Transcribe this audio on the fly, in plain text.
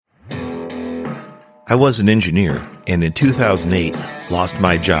I was an engineer, and in 2008, lost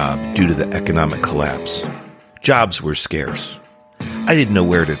my job due to the economic collapse. Jobs were scarce. I didn't know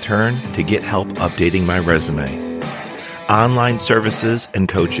where to turn to get help updating my resume. Online services and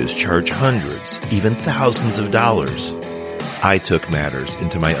coaches charge hundreds, even thousands of dollars. I took matters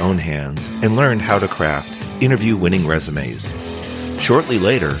into my own hands and learned how to craft interview-winning resumes. Shortly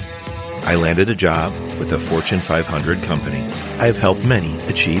later, I landed a job with a Fortune 500 company. I've helped many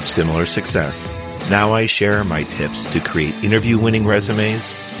achieve similar success. Now I share my tips to create interview-winning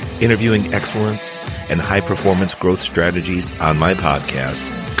resumes, interviewing excellence, and high-performance growth strategies on my podcast,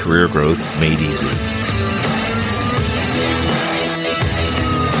 Career Growth Made Easy.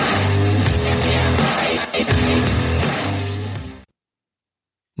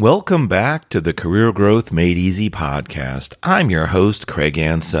 Welcome back to the Career Growth Made Easy podcast. I'm your host, Craig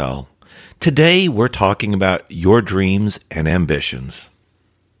Ansell. Today, we're talking about your dreams and ambitions.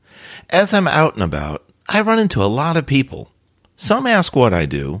 As I'm out and about, I run into a lot of people. Some ask what I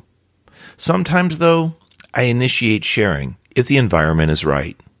do. Sometimes, though, I initiate sharing if the environment is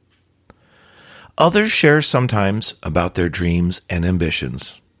right. Others share sometimes about their dreams and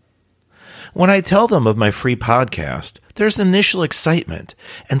ambitions. When I tell them of my free podcast, there's initial excitement,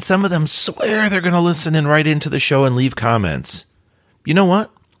 and some of them swear they're going to listen and write into the show and leave comments. You know what?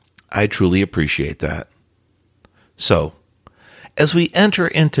 I truly appreciate that. So, as we enter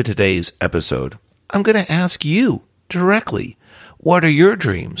into today's episode, I'm going to ask you directly, what are your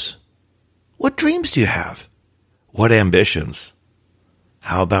dreams? What dreams do you have? What ambitions?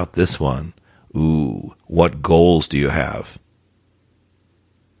 How about this one? Ooh, what goals do you have?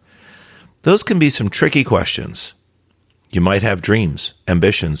 Those can be some tricky questions. You might have dreams,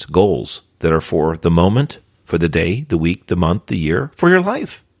 ambitions, goals that are for the moment, for the day, the week, the month, the year, for your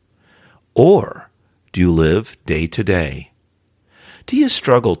life. Or do you live day to day? Do you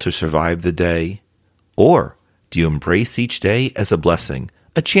struggle to survive the day? Or do you embrace each day as a blessing,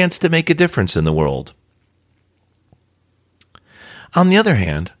 a chance to make a difference in the world? On the other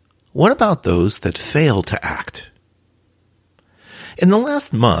hand, what about those that fail to act? In the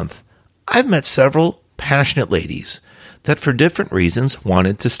last month, I've met several passionate ladies that for different reasons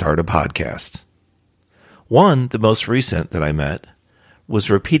wanted to start a podcast. One, the most recent that I met, was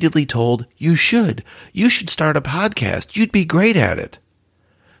repeatedly told, you should start a podcast. You'd be great at it.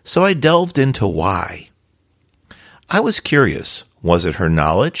 So I delved into why. I was curious. Was it her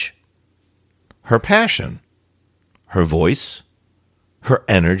knowledge? Her passion? Her voice? Her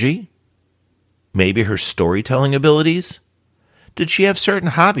energy? Maybe her storytelling abilities? Did she have certain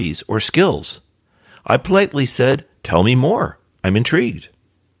hobbies or skills? I politely said, tell me more. I'm intrigued.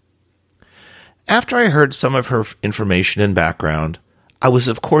 After I heard some of her information and background, I was,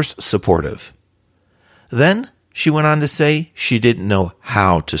 of course, supportive. Then she went on to say she didn't know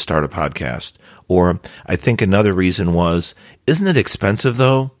how to start a podcast. Or I think another reason was, isn't it expensive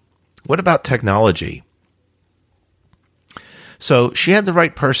though? What about technology? So she had the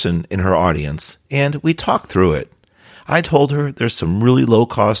right person in her audience, and we talked through it. I told her there's some really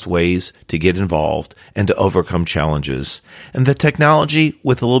low-cost ways to get involved and to overcome challenges, and the technology,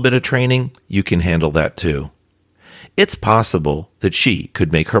 with a little bit of training, you can handle that too. It's possible that she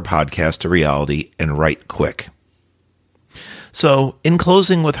could make her podcast a reality and write quick. So, in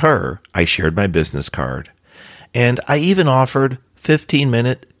closing with her, I shared my business card, and I even offered a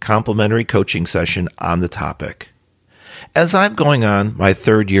 15-minute complimentary coaching session on the topic. As I'm going on my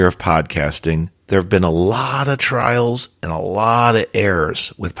third year of podcasting, there have been a lot of trials and a lot of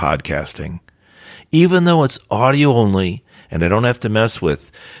errors with podcasting. Even though it's audio only, and I don't have to mess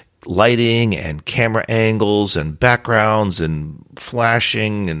with lighting and camera angles and backgrounds and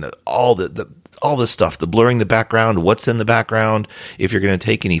flashing and all the stuff, the blurring the background, what's in the background, if you're going to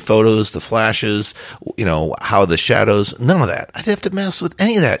take any photos, the flashes, how the shadows, none of that. I'd have to mess with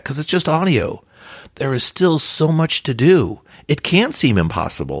any of that because it's just audio. There is still so much to do. It can seem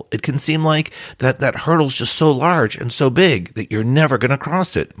impossible. It can seem like that hurdle's just so large and so big that you're never going to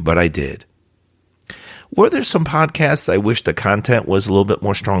cross it, but I did. Were there some podcasts I wish the content was a little bit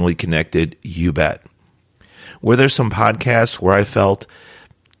more strongly connected? You bet. Were there some podcasts where I felt,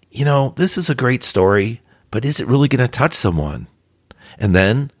 this is a great story, but is it really going to touch someone? And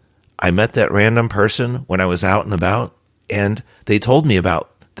then I met that random person when I was out and about, and they told me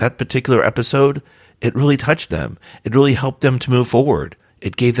about that particular episode. It really touched them. It really helped them to move forward.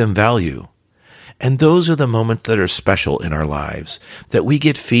 It gave them value. And those are the moments that are special in our lives, that we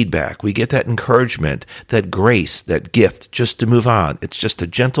get feedback, we get that encouragement, that grace, that gift just to move on. It's just a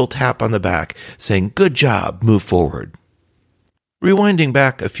gentle tap on the back saying, good job, move forward. Rewinding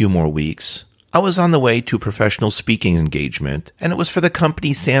back a few more weeks, I was on the way to a professional speaking engagement, and it was for the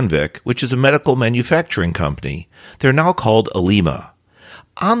company Sandvik, which is a medical manufacturing company. They're now called Alima.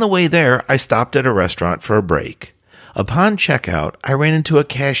 On the way there, I stopped at a restaurant for a break. Upon checkout, I ran into a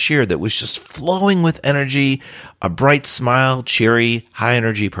cashier that was just flowing with energy, a bright smile, cheery,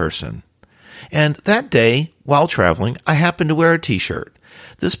 high-energy person. And that day, while traveling, I happened to wear a t-shirt.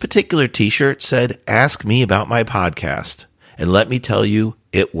 This particular t-shirt said, "Ask me about my podcast." And let me tell you,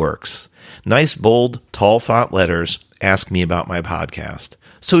 it works. Nice, bold, tall font letters, "Ask me about my podcast."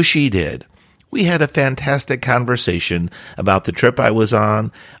 So she did. We had a fantastic conversation about the trip I was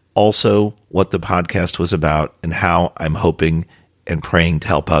on, also what the podcast was about, and how I'm hoping and praying to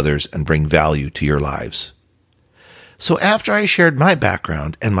help others and bring value to your lives. So after I shared my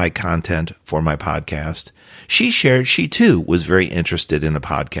background and my content for my podcast, she shared she too was very interested in a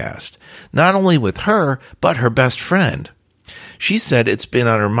podcast, not only with her, but her best friend. She said it's been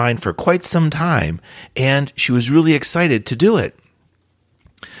on her mind for quite some time, and she was really excited to do it.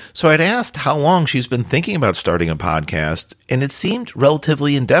 So I'd asked how long she's been thinking about starting a podcast, and it seemed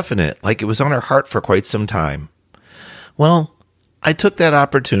relatively indefinite, like it was on her heart for quite some time. Well, I took that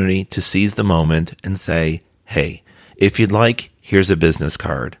opportunity to seize the moment and say, "Hey, if you'd like, here's a business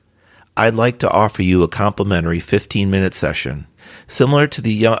card. I'd like to offer you a complimentary 15-minute session, similar to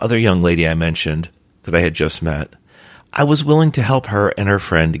the other young lady I mentioned that I had just met. I was willing to help her and her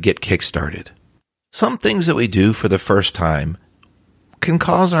friend get kick-started." Some things that we do for the first time can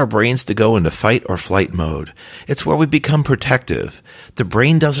cause our brains to go into fight or flight mode. It's where we become protective. The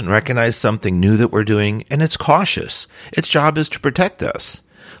brain doesn't recognize something new that we're doing, and it's cautious. Its job is to protect us.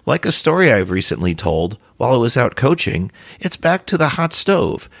 Like a story I've recently told while I was out coaching, it's back to the hot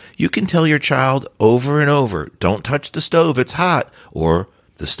stove. You can tell your child over and over, "Don't touch the stove, it's hot," or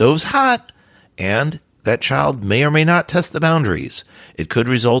 "The stove's hot," and that child may or may not test the boundaries. It could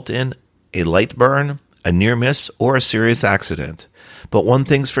result in a light burn, a near miss, or a serious accident. But one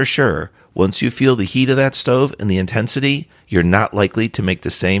thing's for sure, once you feel the heat of that stove and the intensity, you're not likely to make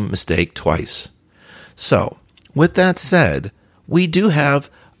the same mistake twice. So, with that said, we do have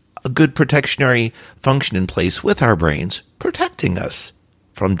a good protectionary function in place with our brains, protecting us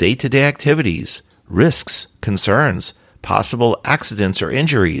from day-to-day activities, risks, concerns, possible accidents or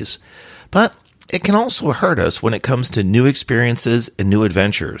injuries. But it can also hurt us when it comes to new experiences and new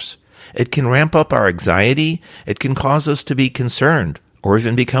adventures. It can ramp up our anxiety. It can cause us to be concerned or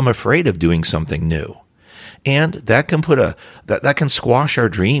even become afraid of doing something new. And that can that can squash our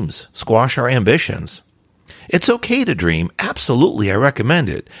dreams, squash our ambitions. It's okay to dream. Absolutely, I recommend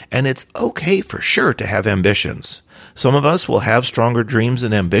it. And it's okay for sure to have ambitions. Some of us will have stronger dreams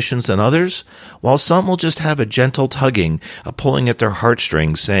and ambitions than others, while some will just have a gentle tugging, a pulling at their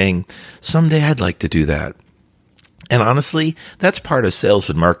heartstrings, saying, "Someday I'd like to do that." And honestly, that's part of sales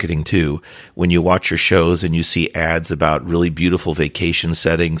and marketing too. When you watch your shows and you see ads about really beautiful vacation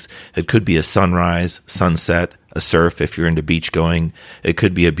settings, it could be a sunrise, sunset, a surf if you're into beach going. It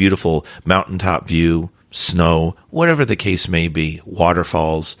could be a beautiful mountaintop view, snow, whatever the case may be,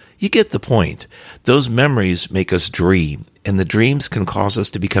 waterfalls. You get the point. Those memories make us dream, and the dreams can cause us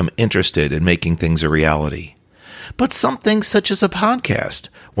to become interested in making things a reality. But something such as a podcast,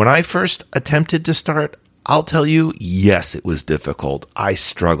 when I first attempted to start, I'll tell you, yes, it was difficult. I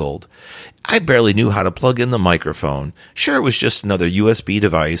struggled. I barely knew how to plug in the microphone. Sure, it was just another USB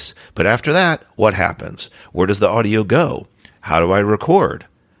device, but after that, what happens? Where does the audio go? How do I record?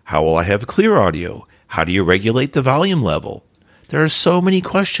 How will I have clear audio? How do you regulate the volume level? There are so many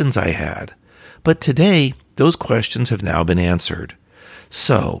questions I had. But today, those questions have now been answered.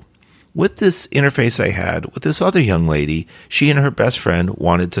 So, with this interface I had with this other young lady, she and her best friend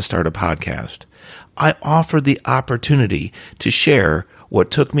wanted to start a podcast. I offered the opportunity to share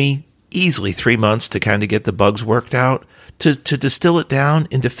what took me easily 3 months to kind of get the bugs worked out, to distill it down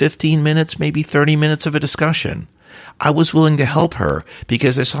into 15 minutes, maybe 30 minutes of a discussion. I was willing to help her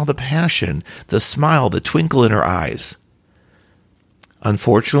because I saw the passion, the smile, the twinkle in her eyes.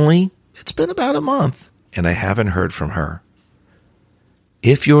 Unfortunately, it's been about a month, and I haven't heard from her.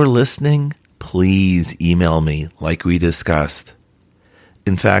 If you're listening, please email me like we discussed.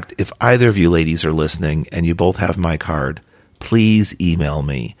 In fact, if either of you ladies are listening and you both have my card, please email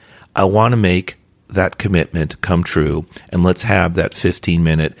me. I want to make that commitment come true, and let's have that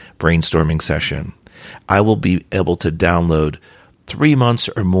 15-minute brainstorming session. I will be able to download 3 months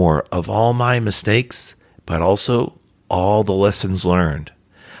or more of all my mistakes, but also all the lessons learned.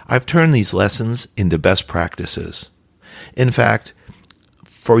 I've turned these lessons into best practices. In fact,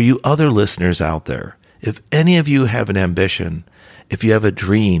 for you other listeners out there, if any of you have an ambition, if you have a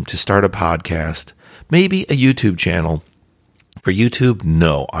dream to start a podcast, maybe a YouTube channel, For YouTube,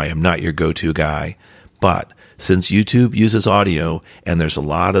 no, I am not your go-to guy. But since YouTube uses audio and there's a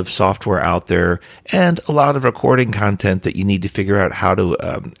lot of software out there and a lot of recording content that you need to figure out how to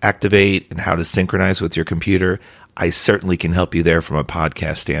activate and how to synchronize with your computer, I certainly can help you there from a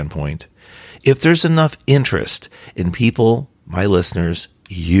podcast standpoint. If there's enough interest in people, my listeners,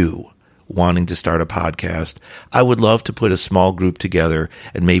 you, wanting to start a podcast, I would love to put a small group together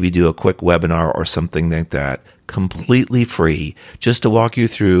and maybe do a quick webinar or something like that, completely free, just to walk you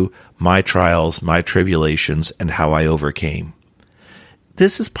through my trials, my tribulations, and how I overcame.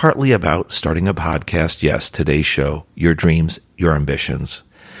 This is partly about starting a podcast, yes, today's show, your dreams, your ambitions.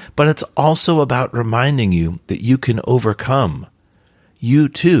 But it's also about reminding you that you can overcome. You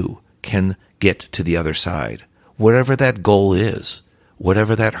too can get to the other side. Whatever that goal is,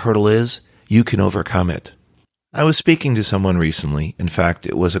 whatever that hurdle is, you can overcome it. I was speaking to someone recently, in fact,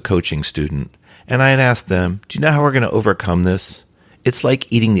 it was a coaching student, and I had asked them, do you know how we're going to overcome this? It's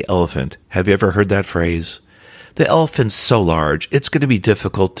like eating the elephant. Have you ever heard that phrase? The elephant's so large, it's going to be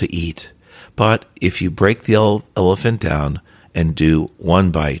difficult to eat. But if you break the elephant down and do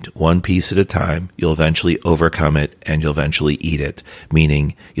one bite, one piece at a time, you'll eventually overcome it and you'll eventually eat it,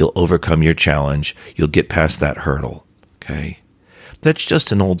 meaning you'll overcome your challenge, you'll get past that hurdle. Okay? That's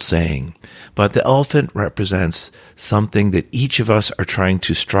just an old saying, but the elephant represents something that each of us are trying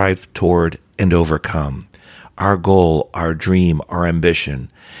to strive toward and overcome. Our goal, our dream, our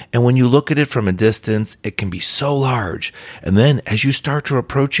ambition. And when you look at it from a distance, it can be so large. And then as you start to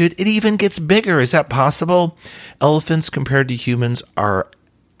approach it, it even gets bigger. Is that possible? Elephants compared to humans are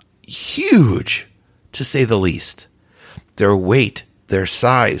huge, to say the least. Their weight, their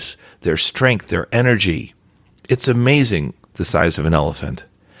size, their strength, their energy. It's amazing, the size of an elephant.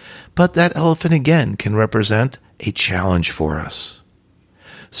 But that elephant, again, can represent a challenge for us.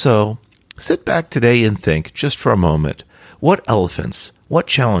 So, sit back today and think, just for a moment, what elephants, what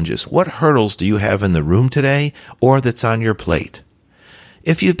challenges, what hurdles do you have in the room today or that's on your plate?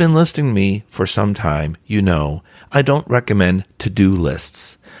 If you've been listening to me for some time, you know I don't recommend to-do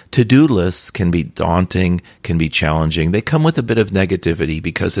lists. To-do lists can be daunting, can be challenging. They come with a bit of negativity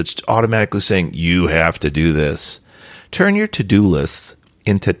because it's automatically saying, you have to do this. Turn your to-do lists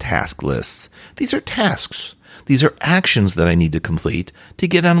into task lists. These are tasks. These are actions that I need to complete to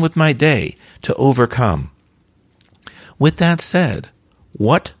get on with my day, to overcome. With that said,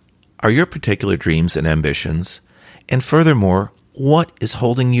 what are your particular dreams and ambitions? And furthermore, what is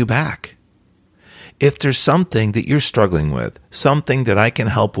holding you back? If there's something that you're struggling with, something that I can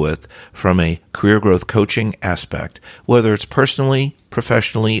help with from a career growth coaching aspect, whether it's personally,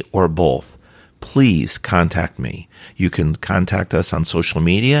 professionally, or both, please contact me. You can contact us on social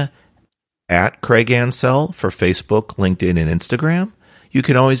media at Craig Ansell for Facebook, LinkedIn, and Instagram. You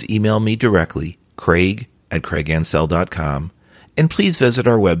can always email me directly, craig@craigansell.com. And please visit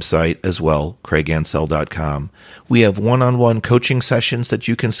our website as well, craigansell.com. We have one-on-one coaching sessions that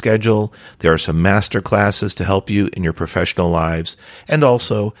you can schedule. There are some master classes to help you in your professional lives. And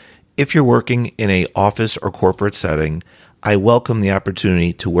also, if you're working in an office or corporate setting, I welcome the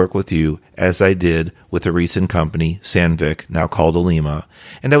opportunity to work with you as I did with a recent company, Sandvik, now called Alima,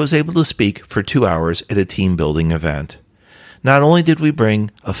 and I was able to speak for 2 hours at a team building event. Not only did we bring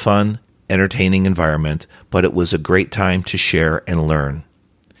a fun, entertaining environment, but it was a great time to share and learn.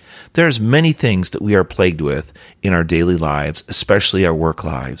 There's many things that we are plagued with in our daily lives, especially our work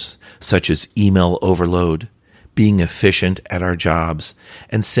lives, such as email overload, being efficient at our jobs,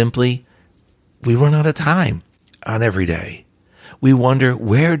 and simply, we run out of time on every day. We wonder,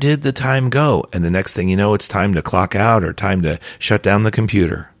 where did the time go? And the next thing you know, it's time to clock out or time to shut down the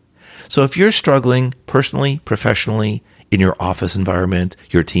computer. So if you're struggling personally, professionally, in your office environment,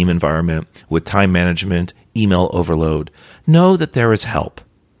 your team environment, with time management, email overload, know that there is help.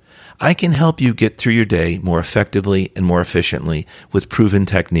 I can help you get through your day more effectively and more efficiently with proven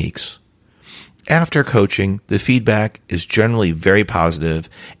techniques. After coaching, the feedback is generally very positive,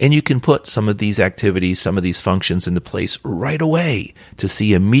 and you can put some of these activities, some of these functions into place right away to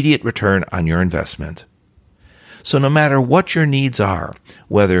see immediate return on your investment. So no matter what your needs are,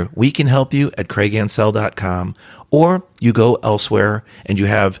 whether we can help you at craigansell.com or you go elsewhere and you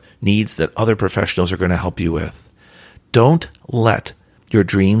have needs that other professionals are going to help you with, don't let your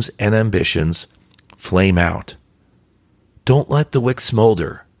dreams and ambitions flame out. Don't let the wick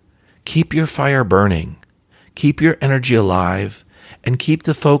smolder. Keep your fire burning, keep your energy alive, and keep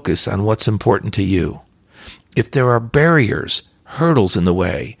the focus on what's important to you. If there are barriers, hurdles in the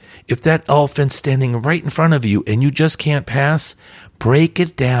way, if that elephant's standing right in front of you and you just can't pass, break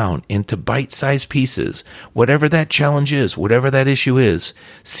it down into bite-sized pieces. Whatever that challenge is, whatever that issue is,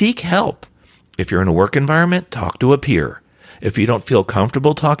 seek help. If you're in a work environment, talk to a peer. If you don't feel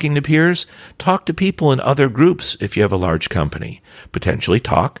comfortable talking to peers, talk to people in other groups if you have a large company. Potentially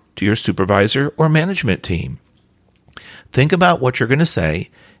talk to your supervisor or management team. Think about what you're going to say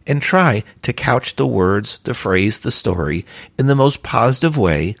and try to couch the words, the phrase, the story in the most positive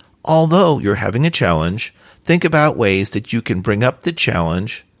way. Although you're having a challenge, think about ways that you can bring up the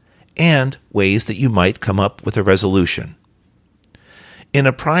challenge and ways that you might come up with a resolution. In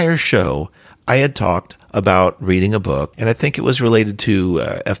a prior show, I had talked about reading a book, and I think it was related to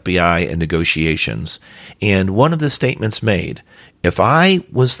FBI and negotiations. And one of the statements made, if I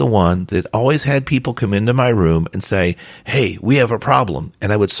was the one that always had people come into my room and say, hey, we have a problem,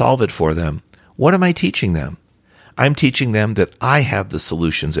 and I would solve it for them, what am I teaching them? I'm teaching them that I have the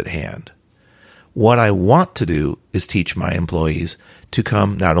solutions at hand. What I want to do is teach my employees to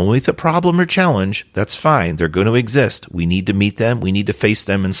come not only with a problem or challenge, that's fine, they're going to exist. We need to meet them, we need to face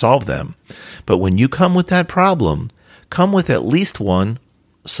them and solve them. But when you come with that problem, come with at least one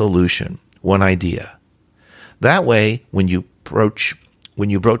solution, one idea. That way, when you broach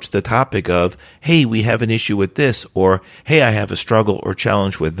the topic of, hey, we have an issue with this, or hey, I have a struggle or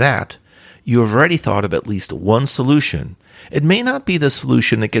challenge with that, you have already thought of at least one solution. It may not be the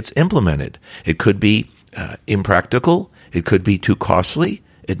solution that gets implemented. It could be impractical. It could be too costly.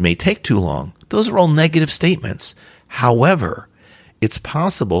 It may take too long. Those are all negative statements. However, it's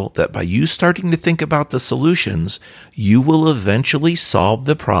possible that by you starting to think about the solutions, you will eventually solve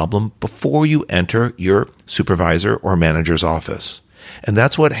the problem before you enter your supervisor or manager's office. And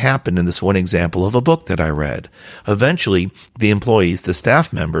that's what happened in this one example of a book that I read. Eventually, the employees, the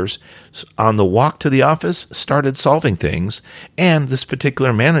staff members, on the walk to the office started solving things, and this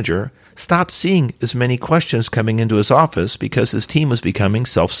particular manager stopped seeing as many questions coming into his office because his team was becoming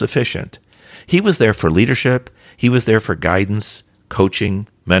self-sufficient. He was there for leadership, he was there for guidance, coaching,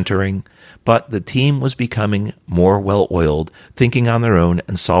 mentoring, but the team was becoming more well-oiled, thinking on their own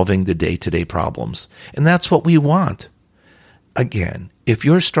and solving the day-to-day problems. And that's what we want. Again, if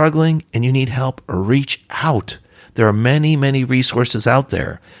you're struggling and you need help, reach out. There are many, many resources out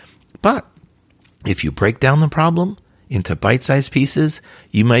there. But if you break down the problem into bite-sized pieces,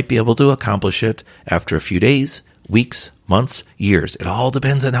 you might be able to accomplish it after a few days, weeks, months, years. It all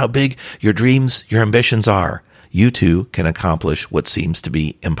depends on how big your dreams, your ambitions are. You too can accomplish what seems to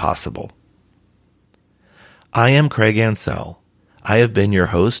be impossible. I am Craig Ansell. I have been your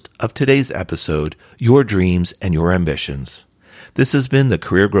host of today's episode, Your Dreams and Your Ambitions. This has been the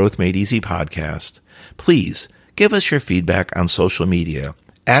Career Growth Made Easy podcast. Please give us your feedback on social media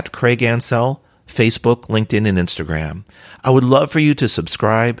at Craig Ansell, Facebook, LinkedIn, and Instagram. I would love for you to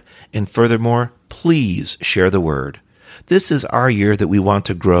subscribe, and furthermore, please share the word. This is our year that we want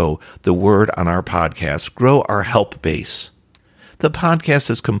to grow the word on our podcast, grow our help base. The podcast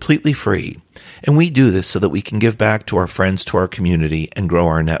is completely free, and we do this so that we can give back to our friends, to our community, and grow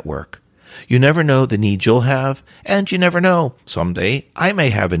our network. You never know the need you'll have, and you never know, someday I may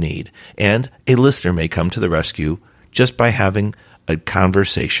have a need, and a listener may come to the rescue just by having a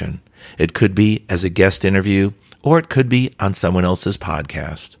conversation. It could be as a guest interview, or it could be on someone else's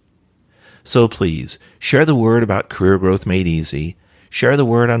podcast. So please, share the word about Career Growth Made Easy. Share the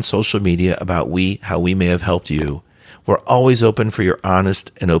word on social media about how we may have helped you. We're always open for your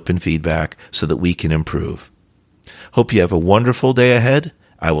honest and open feedback so that we can improve. Hope you have a wonderful day ahead.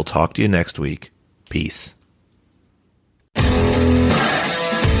 I will talk to you next week. Peace.